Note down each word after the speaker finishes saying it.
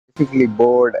basically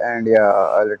bored and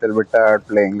yeah, a little bit tired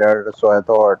playing that. So I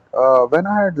thought, when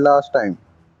I had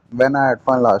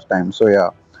fun last time. So yeah,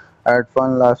 I had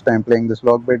fun last time playing this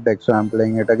logbit deck. So I'm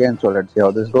playing it again. So let's see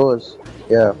how this goes.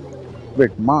 Yeah,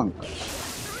 wait, monk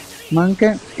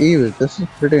and Eve. This is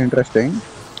pretty interesting.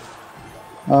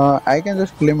 I can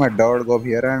just play my dart gob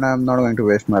here, and I'm not going to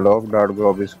waste my log. Dart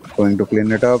gob is going to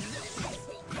clean it up.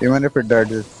 Even if it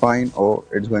dies, it's fine. Oh,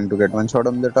 it's going to get one shot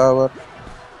on the tower.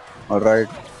 Alright.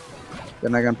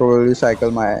 Then I can probably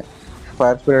cycle my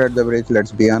fire spirit at the bridge.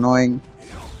 Let's be annoying.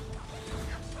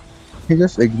 He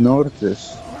just ignores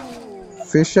this.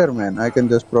 Fisherman. I can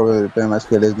just probably play my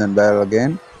skills then barrel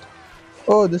again.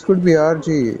 Oh, this could be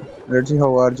RG. Let's see how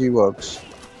RG works.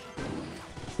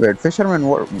 Wait, fisherman.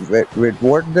 Wait.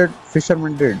 What did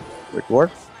fisherman did? Wait,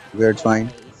 what? Wait, it's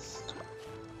fine.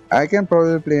 I can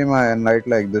probably play my knight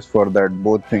like this for that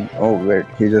both thing. Oh wait,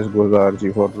 he just goes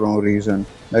RG for no reason.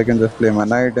 I can just play my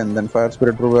knight and then fire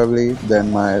spirit probably.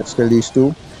 Then my skill is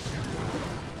 2.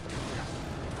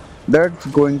 That's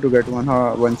going to get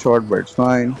one shot, but it's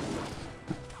fine.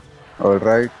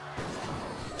 Alright.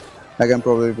 I can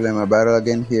probably play my barrel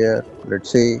again here.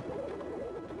 Let's see.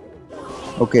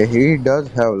 Okay, he does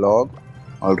have log.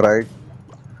 Alright.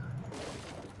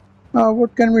 Now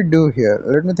what can we do here?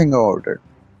 Let me think about it.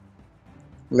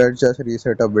 Let's just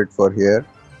reset a bit for here.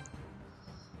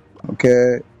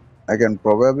 Okay. I can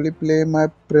probably play my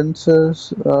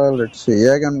princess. Let's see.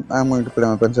 Yeah, I'm going to play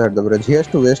my princess at the bridge. He has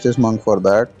to waste his monk for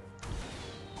that.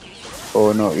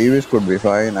 Oh no, Evis could be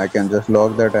fine. I can just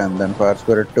log that and then fire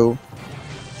spirit too.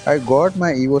 I got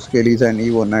my Evo Skellies and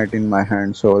Evo Knight in my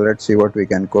hand, so let's see what we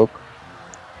can cook.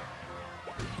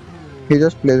 He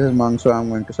just plays his monk, so I'm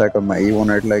going to cycle my Evo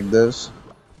Knight like this.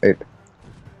 Wait.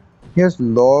 He has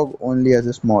log only as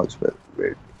a small spell.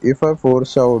 Wait. If I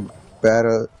force out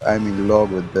barrel,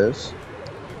 log with this.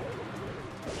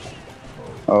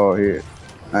 Oh, if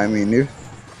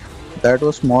that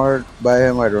was smart by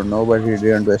him, I don't know, but he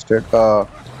didn't waste it.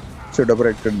 Should have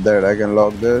predicted that. I can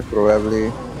log this,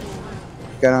 probably.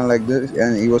 Cannon like this,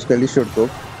 and Evo Skelly should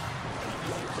cook.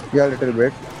 Yeah, a little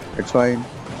bit. It's fine.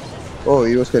 Oh,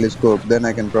 Evo Skelly is cooked. Then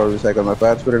I can probably cycle my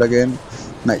fire spirit again.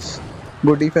 Nice.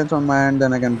 Good defense on my end.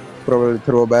 Then I can probably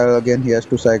throw a barrel again. He has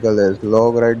to cycle his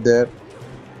log right there.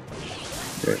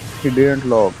 Okay. He didn't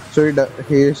log. So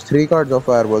he has 3 cards of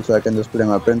fireball, so I can just play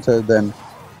my princess, then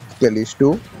Skelly's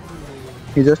 2.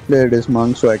 He just played his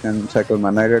monk, so I can cycle my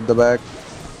knight at the back.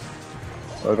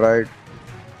 Alright.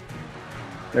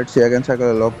 Let's see, I can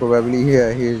cycle a log probably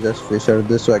here. He is just fisher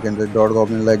this, so I can just dot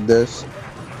goblin like this.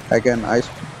 I can ice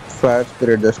fire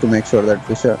spirit just to make sure that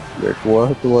fisher. Wait,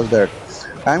 what was that?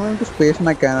 I'm going to space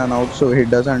my cannon out so he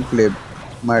doesn't play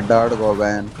my dart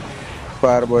goblin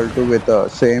fireball too with the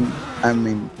same.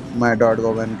 My dart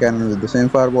goblin cannon with the same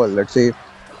fireball. Let's see.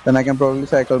 Then I can probably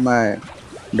cycle my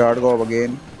dart gob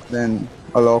again. Then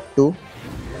a log 2.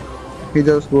 He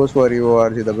just goes for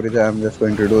EORG the bridge. I'm just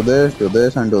going to do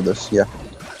this, and do this. Yeah.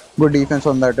 Good defense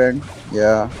on that end.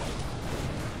 Yeah.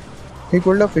 He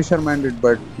could have fisherman it,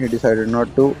 but he decided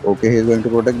not to. Okay, he's going to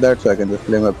protect that, so I can just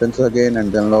play my princess again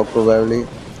and then log probably.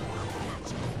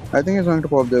 I think he's going to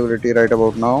pop the ability right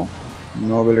about now.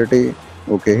 No ability.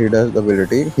 Okay, he does the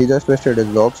ability. He just wasted his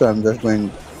log, so I'm just going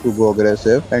to go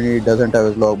aggressive, and he doesn't have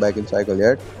his log back in cycle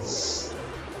yet.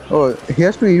 Oh, he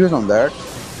has to use on that.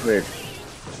 Wait.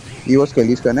 Evo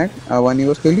Skelly's connect. One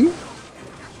Evo Skelly.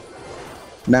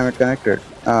 Damn it, connected.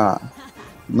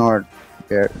 Not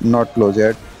yet, not close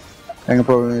yet. I can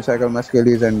probably cycle my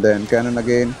Skellies and then cannon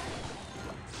again.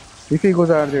 If he goes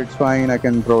RG, it's fine. I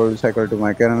can probably cycle to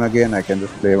my cannon again. I can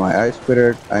just play my ice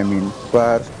spirit,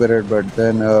 fire spirit, but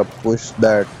then push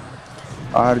that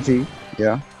RG.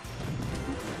 Yeah.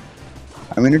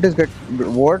 It is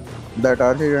what that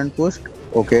RG didn't push.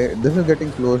 Okay, this is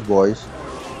getting close, boys.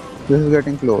 This is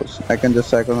getting close. I can just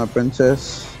cycle my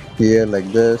princess here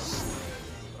like this.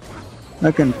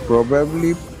 I can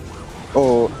probably.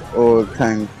 Oh,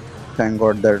 thank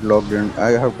God that log didn't.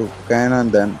 I have to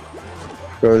cannon then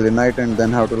probably knight and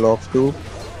then have to log 2.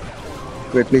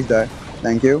 Wait, please die.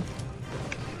 Thank you.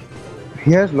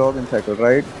 He has log in cycle,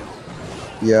 right?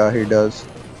 Yeah, he does.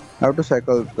 I have to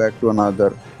cycle back to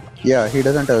another. Yeah, he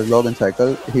doesn't have his log in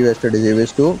cycle. He wasted his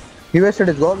EVs too. He wasted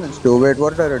his goblins too. Wait,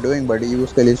 what are you doing, buddy? You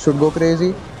Skelly should go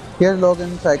crazy. He has log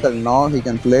in cycle now. He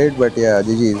can play it, but yeah,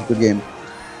 GG, good game.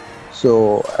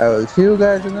 So I will see you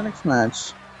guys in the next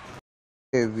match.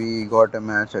 Okay, we got a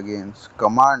match against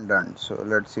Commandant. So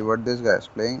let's see what this guy is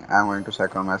playing. I'm going to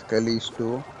cycle my Skellies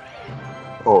too.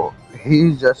 Oh,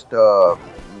 he's just that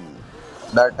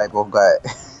type of guy.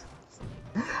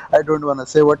 I don't want to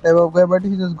say what type of guy, but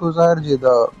he just goes RG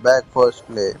the back first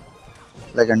play.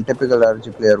 like a typical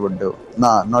RG player would do.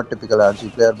 Nah, not typical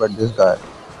RG player, but this guy.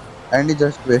 And he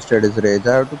just wasted his rage.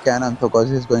 I have to cannon because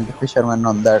he's going to fisherman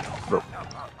on that, bro.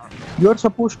 You're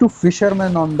supposed to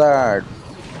fisherman on that,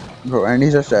 bro. And he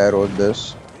just arrows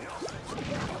this.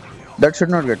 That should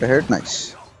not get a hit.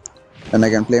 Nice. And I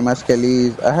can play my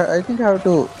skellies. I think I have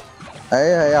to.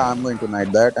 I'm going to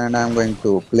knight that, and I'm going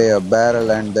to play a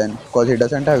barrel, and then because he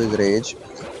doesn't have his rage,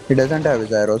 he doesn't have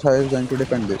his arrows. How is he going to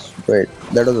defend this? Wait,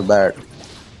 that was bad.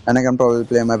 And I can probably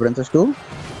play my princess too.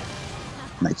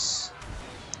 Nice.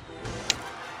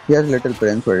 He has little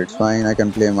prince, but it's fine. I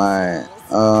can play my.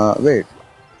 Wait.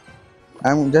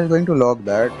 I'm just going to lock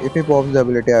that. If he pops the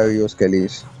ability, I will use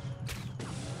Kelly's.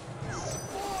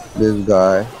 This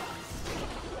guy.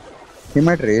 He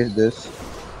might raise this.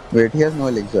 Wait, he has no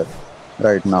elixir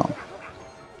right now.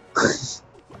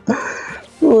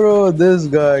 Bro, this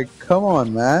guy. Come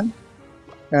on, man.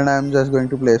 And I'm just going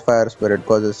to play Fire Spirit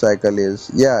because his cycle is.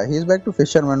 Yeah, he's back to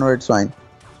Fisherman, but it's fine.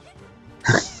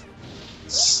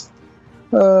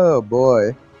 Oh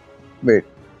boy. Wait,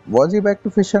 was he back to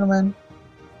Fisherman?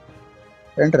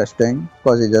 Interesting,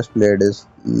 because he just played his.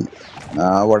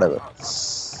 Whatever.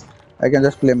 I can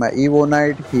just play my Evo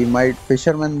Knight. He might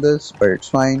Fisherman this, but it's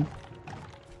fine.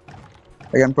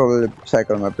 I can probably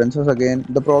cycle my Princess again.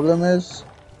 The problem is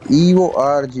Evo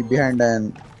RG behind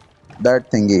and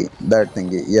that thingy,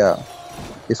 yeah,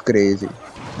 is crazy.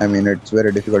 I mean, it's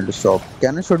very difficult to stop.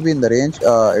 Cannon should be in the range.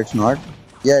 It's not.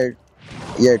 Yeah,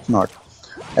 it's not.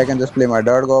 I can just play my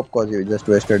Dart Gob because he just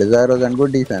wasted his arrows and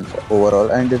good defense overall.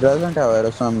 And it doesn't have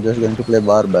arrows, so I'm just going to play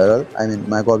Bar Barrel. I mean,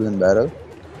 my Goblin Barrel.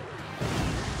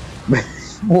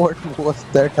 What was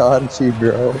that RG,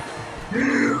 bro?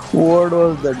 What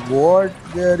was that? What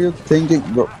were you thinking,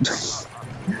 bro?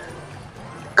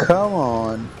 Come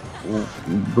on,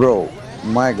 bro.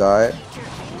 My guy.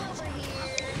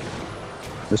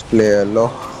 Just play a low.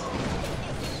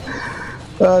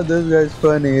 Oh, this guy's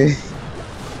funny.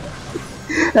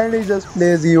 And he just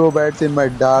plays Evo bats in my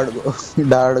Dart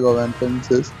Go and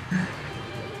Princess.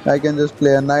 I can just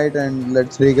play a knight and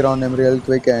let's reground him real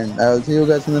quick, and I'll see you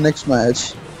guys in the next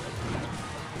match.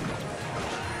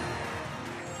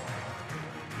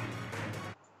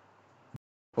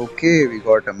 Okay, we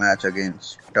got a match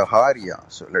against Taharia.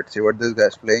 So let's see what this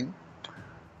guy's playing.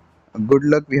 Good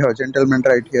luck, we have a gentleman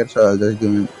right here, so I'll just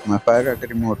give him my firecracker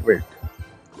remote. Wait.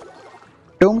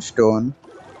 Tombstone.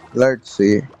 Let's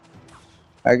see.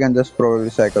 I can just probably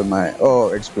cycle my. Oh,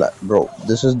 it's black, bro.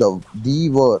 This is the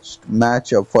worst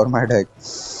matchup for my deck.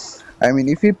 I mean,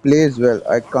 if he plays well,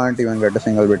 I can't even get a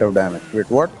single bit of damage.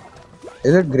 Wait, what?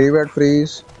 Is it Graveyard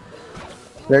Freeze?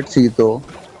 Let's see though.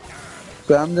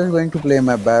 So I'm just going to play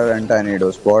my Barrel and Tornado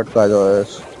spot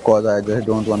cause I just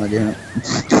don't wanna give him.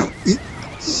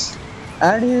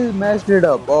 And he messed it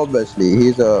up. Obviously,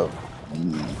 he's a.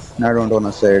 I don't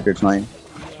wanna say it. It's fine.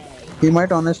 He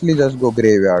might honestly just go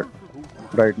Graveyard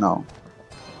right now.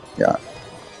 Yeah,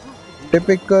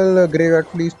 typical Graveyard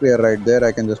Freeze player right there.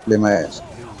 I can just play my ass.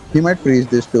 He might freeze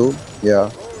this too.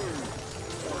 Yeah,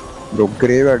 bro,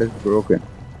 Graveyard is broken.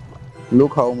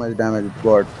 Look how much damage it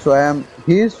got. So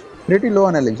he's pretty low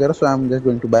on elixir, so I'm just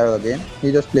going to barrel again.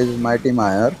 He just plays his Mighty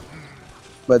Mire,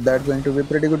 but that's going to be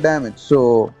pretty good damage.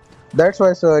 So that's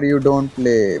why, sir, you don't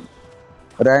play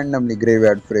randomly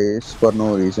Graveyard Freeze for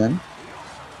no reason.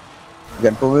 I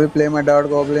can probably play my Dart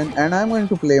Goblin, and I'm going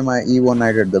to play my Evo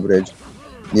Knight at the bridge.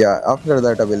 Yeah, after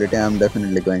that ability, I'm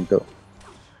definitely going to.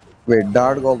 Wait,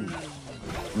 Dart Gob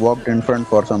walked in front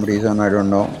for some reason, I don't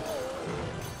know.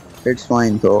 It's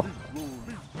fine though.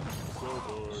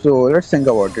 So let's think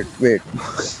about it. Wait,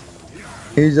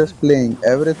 he's just playing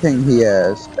everything he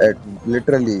has at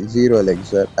literally zero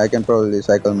elixir. I can probably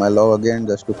cycle my Love again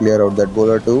just to clear out that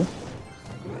bowler too.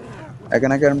 I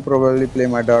can probably play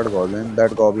my Dart Goblin.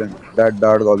 That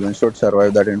Dart Goblin should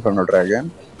survive that Inferno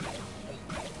Dragon.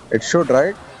 It should,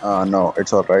 right? No,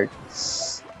 it's alright.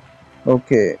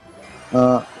 Okay.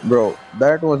 Bro,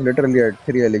 that was literally at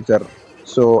 3 elixir.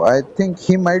 So I think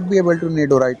he might be able to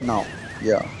Nado right now.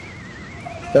 Yeah.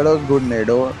 That was good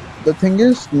Nado. The thing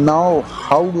is, now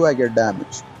how do I get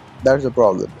damage? That's the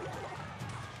problem.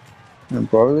 I'll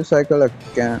probably cycle a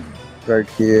can right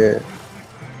here.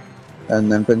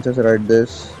 And then Princess right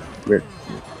this. Wait,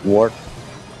 what?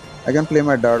 I can play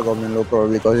my Dart Goblin low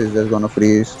probably because he's just gonna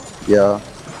freeze. Yeah.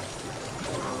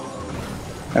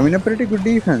 I mean, a pretty good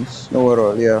defense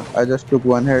overall. Yeah, I just took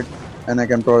one hit and I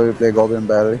can probably play Goblin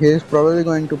Barrel. He is probably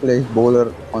going to play his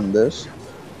bowler on this.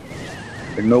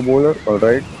 With no bowler,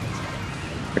 alright.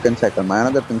 I can cycle my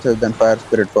another Princess, then Fire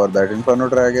Spirit for that Inferno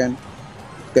Dragon.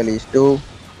 Kelly's 2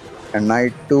 and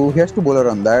Knight 2. He has to bowler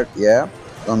on that, yeah.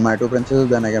 on my two princesses,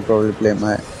 then I can probably play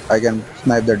my. I can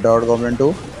snipe the dot goblin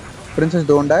too. Princess,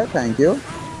 don't die. Thank you.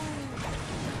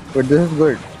 But this is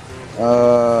good.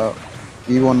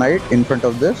 Evo Knight in front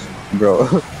of this, bro.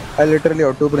 I literally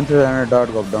have two princesses and a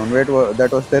dart goblin down. Wait,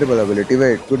 that was terrible ability.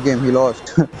 Wait, good game. He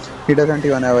lost. He doesn't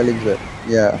even have elixir.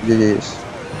 Yeah, GG's.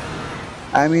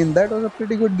 I mean, that was a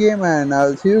pretty good game, and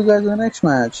I'll see you guys in the next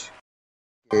match.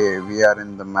 Okay, we are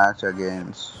in the match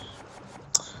against.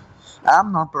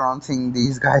 I'm not pronouncing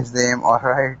these guys' name. All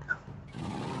right.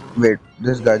 Wait,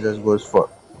 this guy just goes for.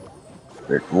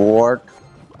 Wait, what?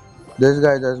 This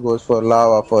guy just goes for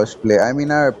lava first play. I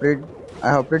mean, I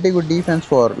have pretty good defense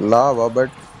for lava, but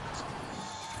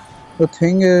the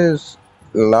thing is,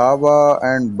 lava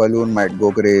and balloon might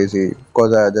go crazy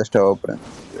because I just have a prince.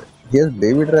 Here's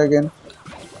baby dragon.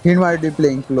 He might be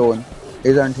playing clone,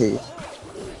 isn't he?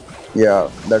 Yeah,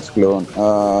 that's clone.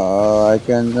 I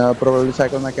can probably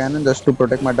cycle my cannon just to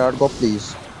protect my dart go,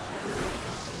 please.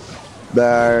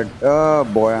 That,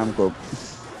 boy, I'm cooked.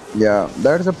 Yeah,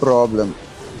 that's a problem.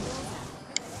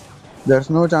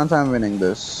 There's no chance I'm winning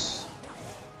this.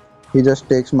 He just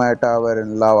takes my tower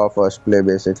in lava first play,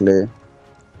 basically.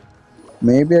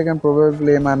 Maybe I can probably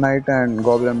play my knight and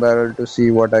goblin barrel to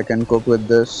see what I can cook with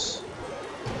this.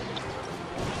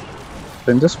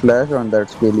 Then just splash on that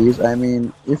spillies. I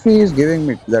mean, if he is giving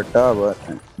me that tower,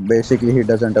 basically he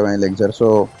doesn't have any elixir,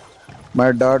 so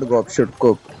my dart gob should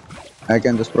cook. I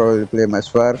can just probably play my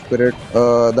Sphere Spirit.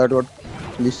 That would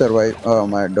please survive.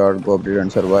 My dart gob didn't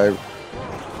survive.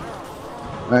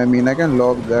 I mean, I can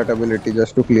lock that ability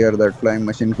just to clear that flying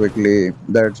machine quickly.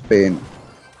 That's pain.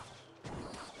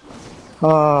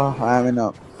 I'm in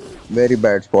a very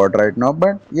bad spot right now,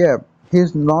 but yeah,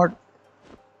 he's not.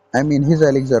 I mean, his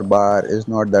elixir bar is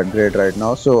not that great right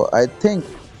now, so I think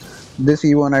this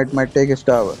Evo Knight might take his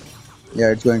tower.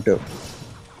 Yeah, it's going to.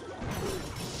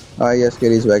 Ah, yes,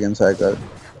 carries wagon cycle.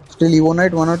 Still Evo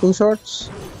Knight 1 or 2 shots?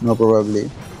 No,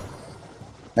 probably.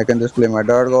 I can just play my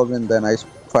Dart Goblin, then I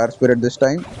Fire Spirit this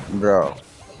time. Bro.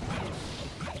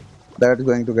 That's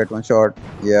going to get 1 shot.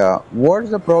 Yeah. What's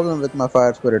the problem with my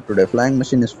Fire Spirit today? Flying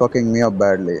Machine is fucking me up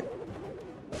badly.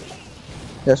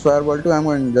 Yes, Fireball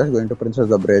 2, just going to Princess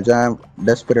the Bridge. I am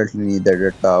desperately needed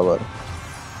a tower.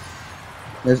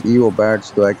 Yes, Evo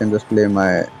Bats, so I can just play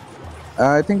my...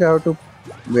 I think I have to...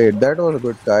 Wait, that was a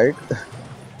good kite.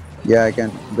 Yeah, I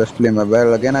can just play my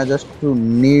barrel again. I just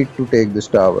need to take this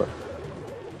tower.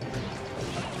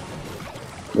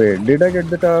 Wait, did I get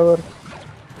the tower?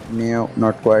 No,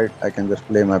 not quite. I can just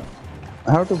play my...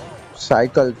 I have to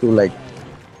cycle to like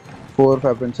 4 or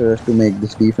 5 princesses to make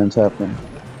this defense happen.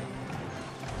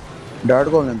 Dart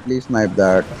Golem, please snipe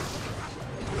that.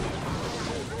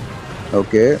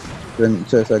 Okay,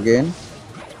 princess again.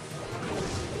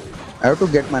 I have to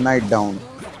get my knight down.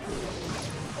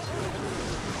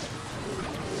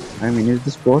 I mean, is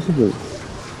this possible?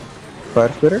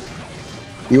 Fire Spirit?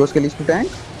 Evo Skellies to tank?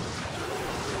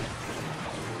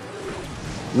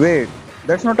 Wait,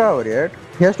 that's not tower yet.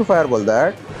 He has to fireball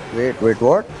that. Wait,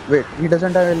 what? Wait, he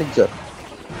doesn't have elixir.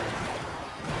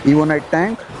 Evo Knight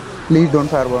tank? Please don't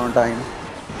fireball on time.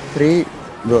 3.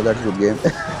 Bro, that's good game.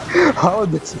 How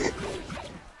this...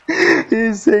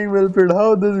 He's saying well played.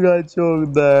 How this guy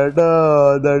choked that?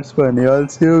 Oh, that's funny. I'll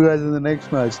see you guys in the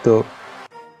next match though.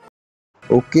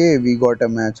 Okay, we got a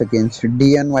match against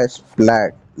DNY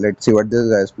Splat. Let's see what this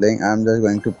guy is playing. I'm just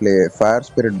going to play Fire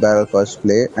Spirit Barrel first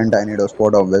play and Tiny Dose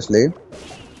Spot obviously.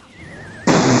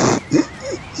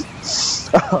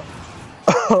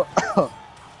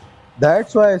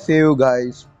 That's why I say you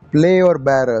guys play your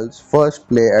barrels first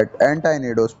play at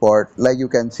anti-nado spot. Like you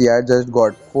can see, I just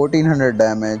got 1400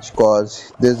 damage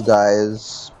cause this guy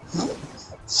is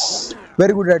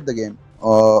very good at the game.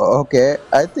 Okay,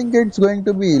 I think it's going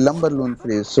to be Lumberloon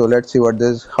freeze. So let's see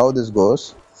how this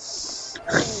goes.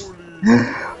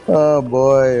 Oh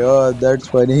boy, oh that's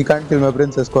funny. He can't kill my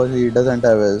princess cause he doesn't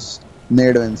have his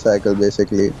nado in cycle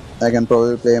basically. I can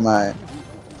probably play my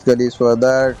Scullies for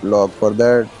that, log for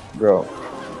that, bro.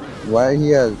 Why he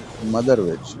has random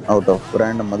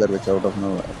Mother Witch out of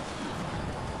nowhere?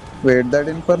 Wait, that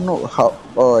Inferno? How?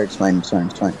 Oh, it's fine.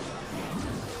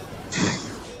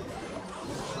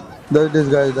 This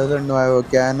guy doesn't know I have a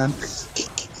cannon.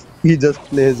 He just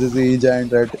plays his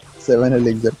E-Giant at 7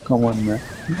 elixir. Come on, man.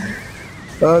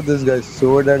 Oh, this guy's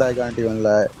so dead, I can't even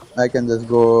lie. I can just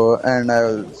go and I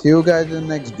will see you guys in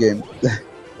the next game.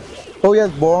 Oh,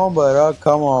 yes, Bomber. Oh,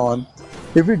 come on.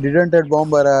 If he didn't hit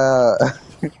Bomber,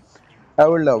 I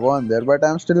would have won there, but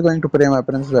I'm still going to pray my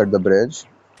princess at the bridge.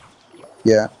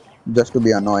 Yeah, just to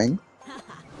be annoying.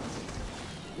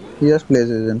 He just plays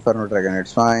his Inferno Dragon,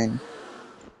 it's fine.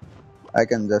 I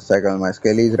can just cycle my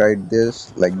skellies right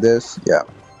this like this. Yeah,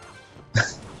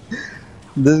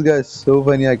 this guy is so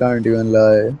funny. I can't even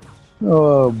lie.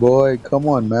 Oh boy, come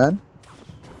on, man.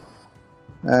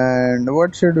 And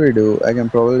what should we do? I can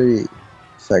probably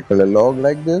cycle a log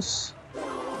like this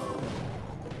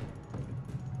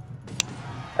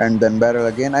and then barrel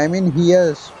again. I mean, he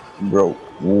has, bro.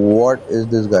 What is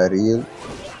this guy real?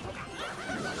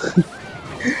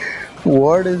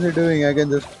 What is he doing? I can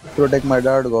just protect my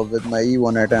dart off with my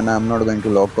E1 at, and I'm not going to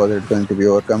lock because it's going to be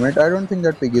overcommit. I don't think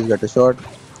that piggy's got a shot.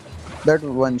 That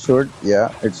one should,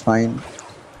 yeah, it's fine.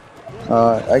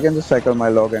 I can just cycle my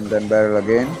log and then barrel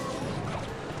again.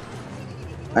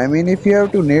 I mean, if you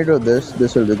have to NATO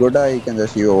this will be good. I can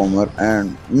just use Homer.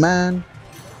 And man,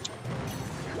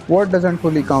 what doesn't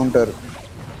fully counter?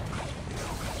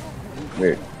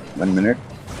 Wait, 1 minute.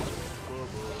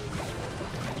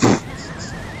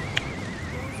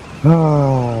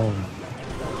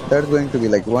 That's going to be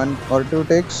like 1 or 2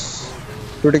 ticks.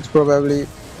 2 ticks probably.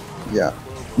 Yeah.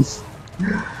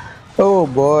 Oh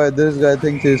boy, this guy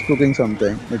thinks he's cooking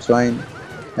something. It's fine.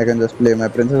 I can just play my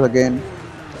princess again.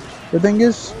 The thing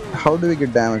is, how do we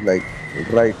get damage like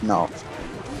right now?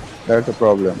 That's the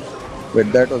problem.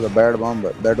 Wait, that was a bad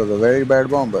bomber. That was a very bad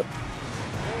bomber.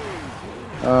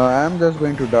 I'm just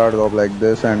going to dart off like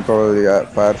this and probably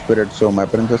fire spirit so my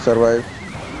princess survives.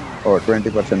 Or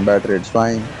 20% battery, it's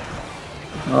fine.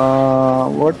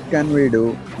 What can we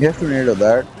do? He has to NATO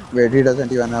that. Wait, he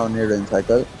doesn't even have a NATO in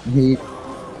cycle. He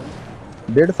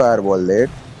did fireball late.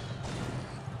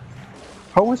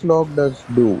 How much log does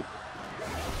do?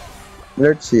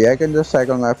 Let's see, I can just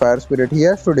cycle my fire spirit. He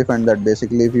has to defend that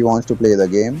basically if he wants to play the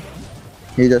game.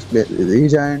 He just plays the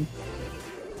giant.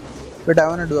 But I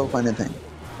wanna do a funny thing.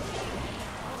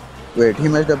 Wait, he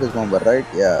messed up his bomber, right?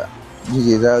 Yeah.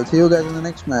 GG's, I'll see you guys in the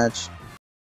next match.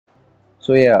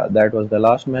 So yeah, that was the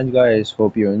last match, guys.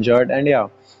 Hope you enjoyed. And yeah,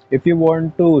 if you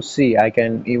want to see, I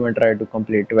can even try to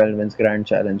complete 12 wins grand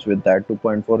challenge with that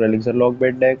 2.4 elixir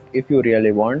logbait deck if you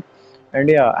really want. And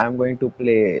yeah, I'm going to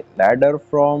play ladder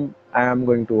from. I am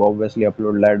going to obviously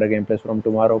upload ladder gameplays from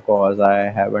tomorrow cause I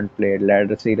haven't played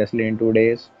ladder seriously in 2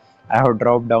 days. I have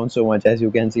dropped down so much as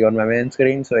you can see on my main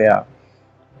screen. So yeah,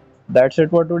 that's it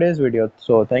for today's video.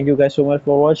 So thank you guys so much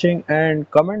for watching and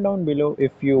comment down below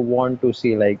if you want to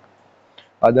see like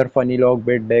other funny log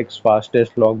bit decks,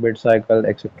 fastest log bit cycle,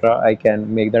 etc. I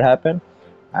can make that happen.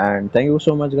 And thank you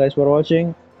so much, guys, for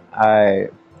watching. I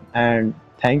and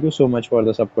thank you so much for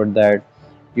the support that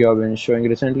you have been showing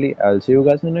recently. I'll see you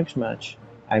guys in the next match.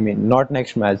 I mean, not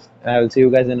next match. I'll see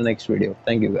you guys in the next video.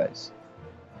 Thank you, guys.